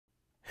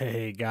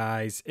Hey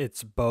guys,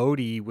 it's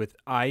Bodie with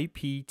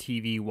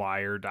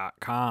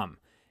IPTVwire.com.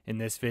 In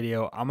this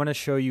video, I'm going to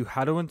show you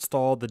how to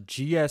install the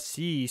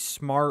GSE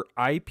Smart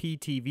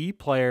IPTV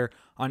player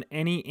on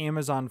any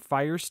Amazon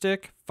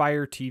Firestick,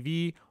 Fire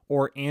TV,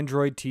 or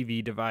Android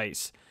TV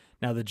device.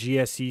 Now, the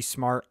GSE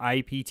Smart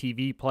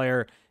IPTV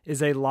player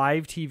is a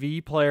live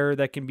TV player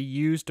that can be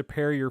used to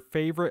pair your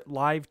favorite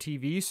live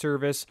TV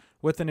service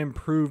with an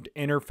improved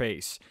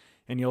interface.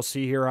 And you'll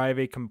see here I have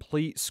a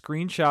complete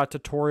screenshot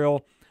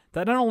tutorial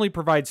that not only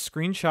provides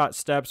screenshot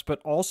steps, but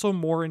also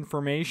more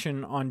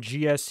information on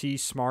GSE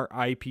Smart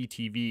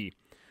IPTV.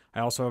 I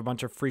also have a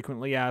bunch of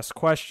frequently asked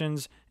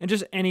questions and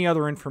just any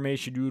other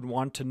information you would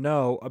want to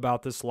know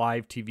about this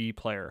live TV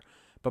player.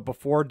 But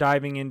before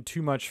diving in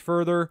too much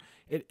further,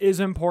 it is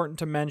important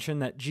to mention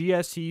that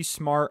GSE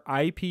Smart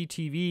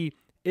IPTV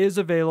is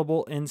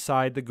available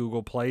inside the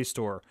Google Play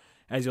Store.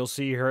 As you'll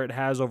see here, it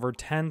has over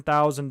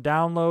 10,000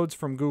 downloads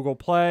from Google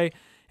Play.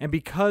 And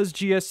because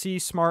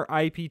GSE Smart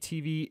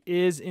IPTV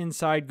is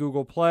inside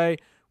Google Play,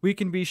 we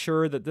can be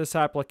sure that this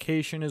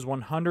application is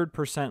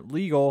 100%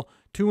 legal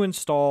to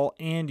install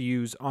and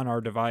use on our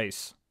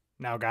device.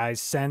 Now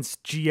guys, since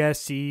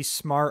GSE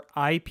Smart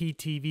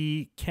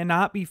IPTV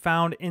cannot be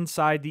found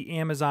inside the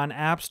Amazon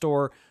App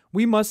Store,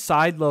 we must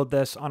sideload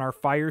this on our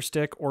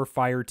Firestick or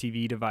Fire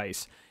TV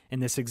device.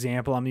 In this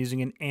example, I'm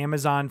using an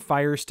Amazon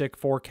Firestick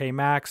 4K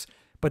Max,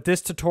 but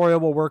this tutorial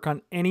will work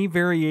on any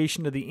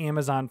variation of the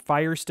Amazon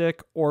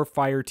Firestick or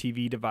Fire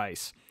TV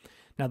device.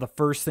 Now, the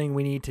first thing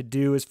we need to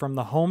do is from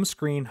the home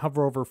screen,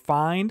 hover over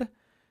Find,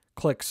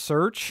 click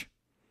Search,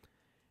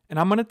 and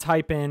I'm going to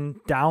type in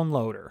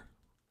Downloader.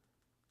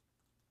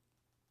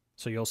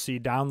 So you'll see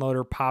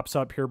Downloader pops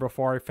up here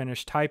before I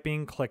finish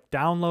typing. Click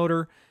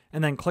Downloader,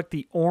 and then click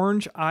the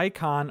orange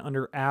icon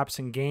under Apps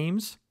and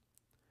Games.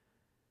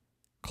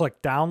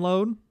 Click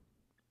Download.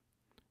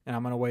 And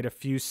I'm going to wait a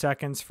few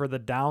seconds for the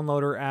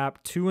Downloader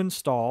app to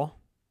install.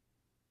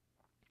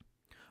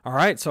 All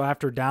right, so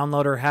after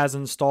Downloader has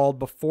installed,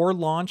 before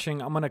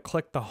launching, I'm going to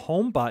click the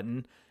Home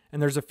button,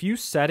 and there's a few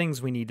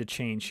settings we need to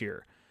change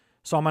here.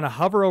 So I'm going to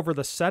hover over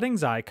the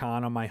settings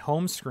icon on my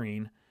home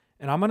screen,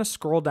 and I'm going to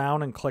scroll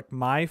down and click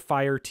My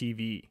Fire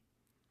TV.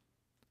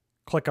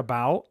 Click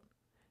About,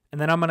 and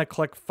then I'm going to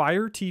click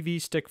Fire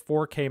TV Stick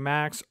 4K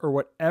Max, or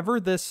whatever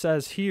this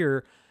says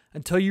here,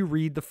 until you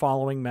read the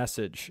following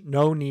message.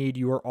 No need,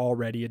 you are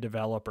already a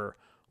developer.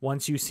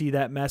 Once you see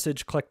that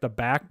message, click the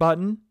back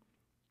button,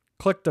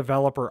 click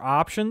Developer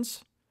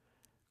Options,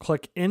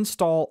 click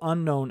Install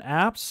Unknown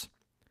Apps,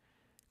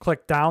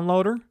 click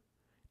Downloader,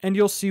 and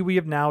you'll see we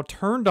have now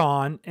turned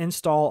on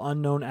Install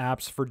Unknown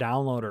Apps for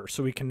Downloader,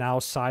 so we can now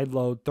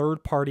sideload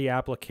third-party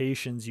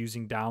applications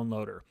using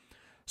Downloader.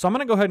 So I'm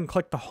going to go ahead and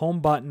click the Home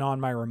button on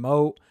my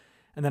remote,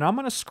 and then I'm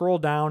going to scroll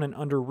down, and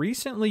under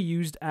Recently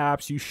Used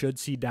Apps, you should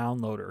see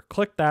Downloader.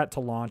 Click that to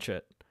launch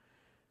it.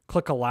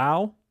 Click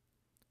Allow,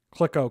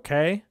 click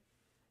OK,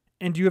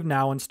 and you have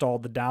now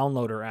installed the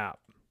Downloader app.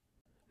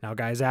 Now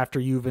guys, after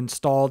you've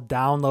installed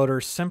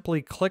Downloader,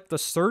 simply click the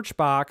search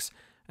box,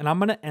 and I'm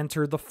going to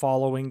enter the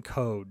following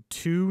code,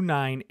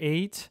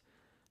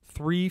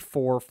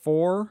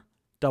 298344.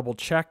 Double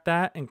check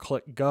that and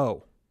click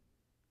Go.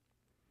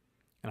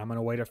 And I'm going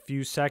to wait a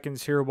few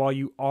seconds here while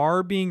you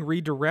are being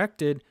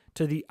redirected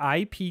to the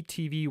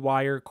IPTV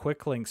Wire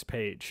Quick Links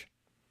page.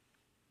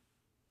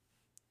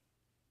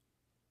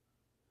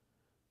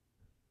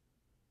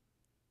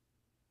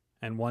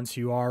 And once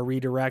you are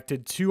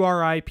redirected to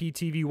our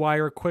IPTV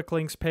Wire Quick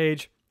Links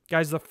page,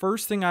 guys, the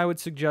first thing I would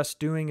suggest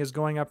doing is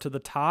going up to the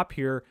top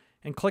here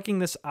and clicking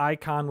this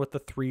icon with the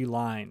 3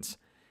 lines.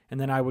 And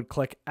then I would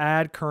click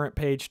Add Current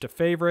Page to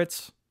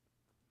Favorites,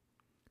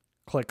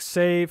 click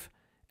Save,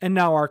 and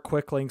now our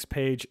Quick Links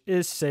page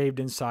is saved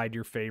inside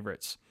your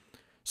favorites.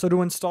 So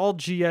to install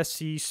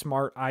GSE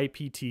Smart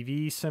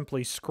IPTV,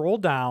 simply scroll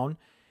down,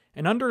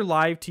 and under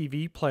Live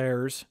TV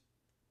Players,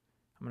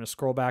 I'm going to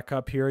scroll back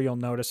up here. You'll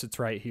notice it's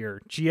right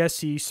here,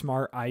 GSE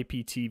Smart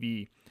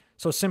IPTV.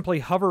 So simply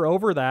hover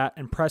over that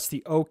and press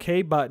the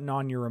OK button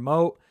on your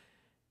remote,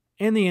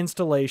 and the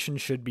installation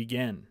should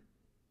begin.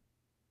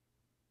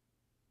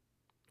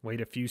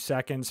 Wait a few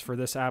seconds for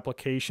this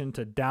application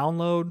to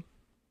download.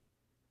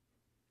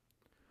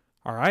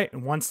 All right,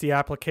 and once the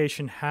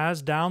application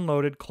has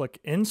downloaded, click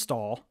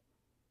Install.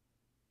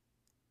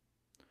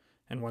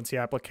 And once the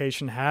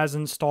application has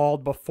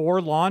installed,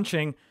 before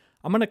launching,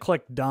 I'm going to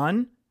click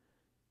Done.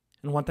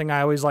 And one thing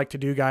I always like to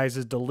do, guys,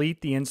 is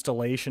delete the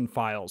installation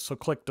files. So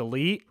click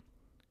Delete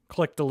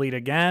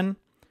again.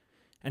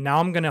 And now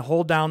I'm going to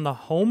hold down the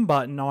Home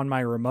button on my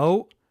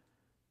remote.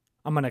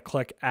 I'm going to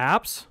click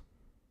Apps.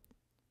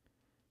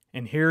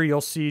 And here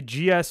you'll see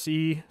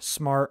GSE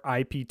Smart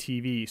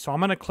IPTV. So I'm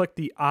going to click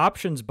the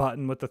Options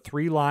button with the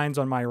 3 lines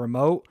on my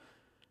remote.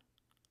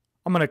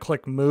 I'm going to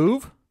click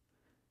Move.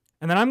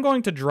 And then I'm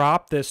going to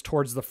drop this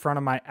towards the front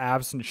of my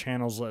apps and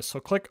channels list. So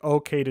click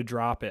OK to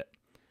drop it.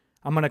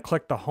 I'm going to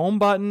click the Home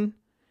button.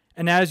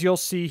 And as you'll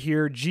see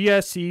here,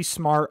 GSE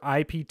Smart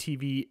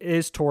IPTV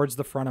is towards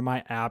the front of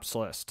my apps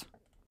list.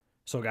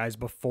 So guys,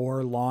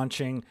 before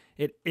launching,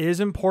 it is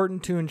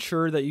important to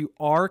ensure that you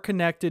are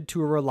connected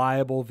to a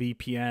reliable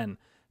VPN.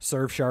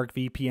 Surfshark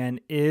VPN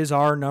is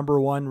our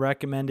 #1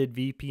 recommended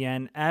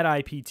VPN at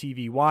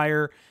IPTV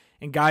Wire.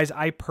 And guys,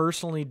 I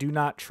personally do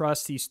not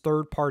trust these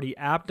third-party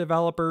app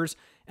developers,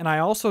 and I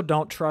also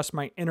don't trust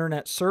my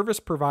internet service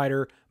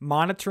provider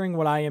monitoring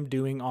what I am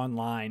doing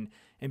online.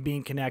 And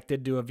being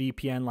connected to a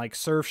VPN like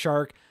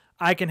Surfshark,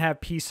 I can have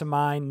peace of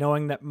mind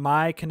knowing that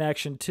my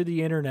connection to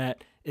the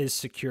internet is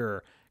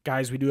secure.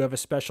 Guys, we do have a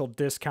special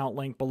discount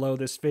link below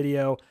this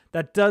video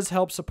that does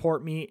help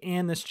support me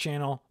and this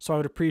channel, so I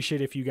would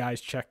appreciate if you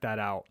guys check that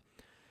out.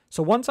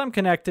 So once I'm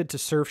connected to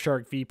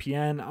Surfshark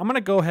VPN, I'm going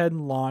to go ahead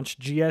and launch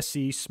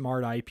GSE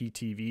Smart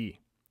IPTV.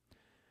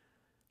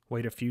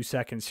 Wait a few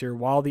seconds here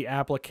while the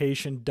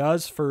application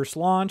does first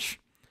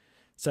launch.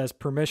 It says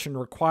permission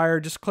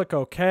required. Just click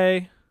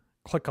OK,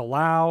 click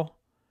Allow,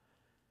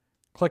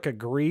 click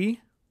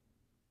Agree,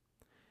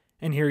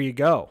 and here you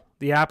go.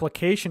 The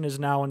application is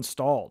now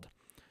installed.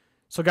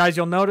 So guys,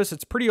 you'll notice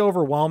it's pretty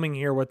overwhelming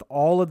here with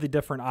all of the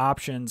different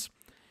options.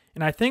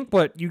 And I think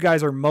what you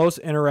guys are most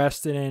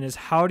interested in is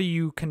how do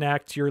you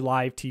connect your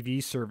live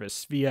TV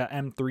service via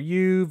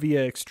M3U,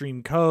 via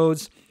Extreme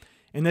Codes.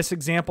 In this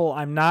example,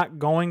 I'm not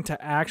going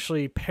to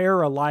actually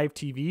pair a live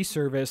TV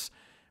service,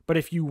 but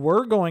if you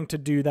were going to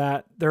do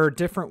that, there are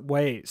different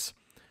ways.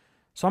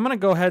 So I'm going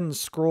to go ahead and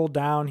scroll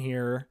down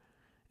here,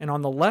 and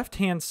on the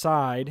left-hand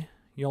side,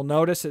 you'll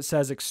notice it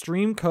says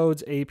Extreme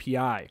Codes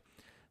API.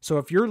 So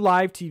if your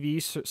live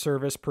TV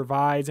service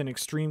provides an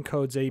Extreme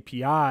Codes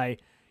API,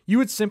 you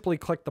would simply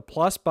click the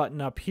plus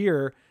button up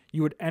here.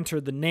 You would enter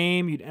the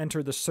name, you'd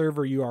enter the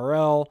server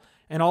URL,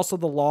 and also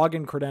the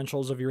login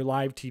credentials of your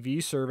live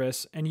TV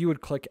service, and you would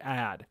click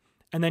Add.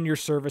 And then your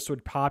service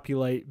would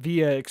populate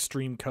via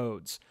Extreme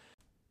Codes.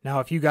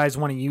 Now, if you guys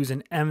want to use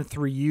an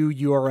M3U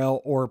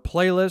URL or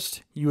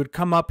playlist, you would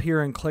come up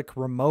here and click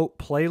Remote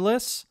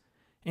Playlists.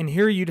 And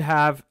here you'd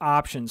have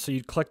options. So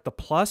you'd click the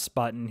plus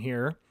button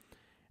here.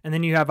 And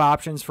then you have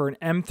options for an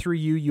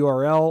M3U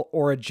URL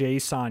or a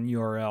JSON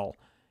URL.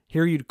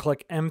 Here you'd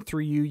click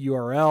M3U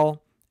URL,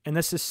 and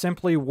this is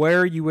simply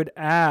where you would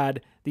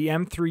add the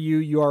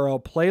M3U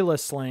URL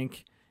playlist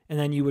link, and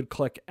then you would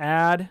click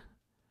Add,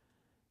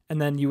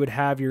 and then you would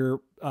have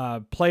your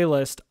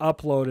playlist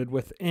uploaded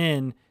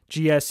within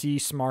GSE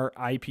Smart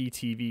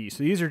IPTV.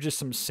 So these are just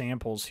some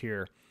samples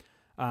here.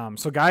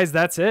 So guys,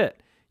 that's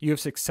it. You have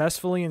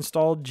successfully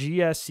installed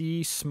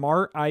GSE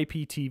Smart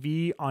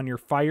IPTV on your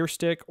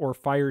Firestick or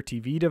Fire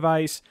TV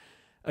device.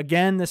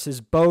 Again, this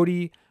is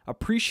Bodie.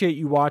 Appreciate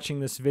you watching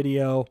this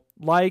video.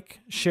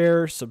 Like,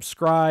 share,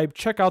 subscribe,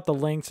 check out the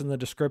links in the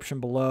description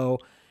below,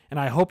 and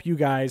I hope you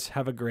guys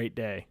have a great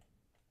day.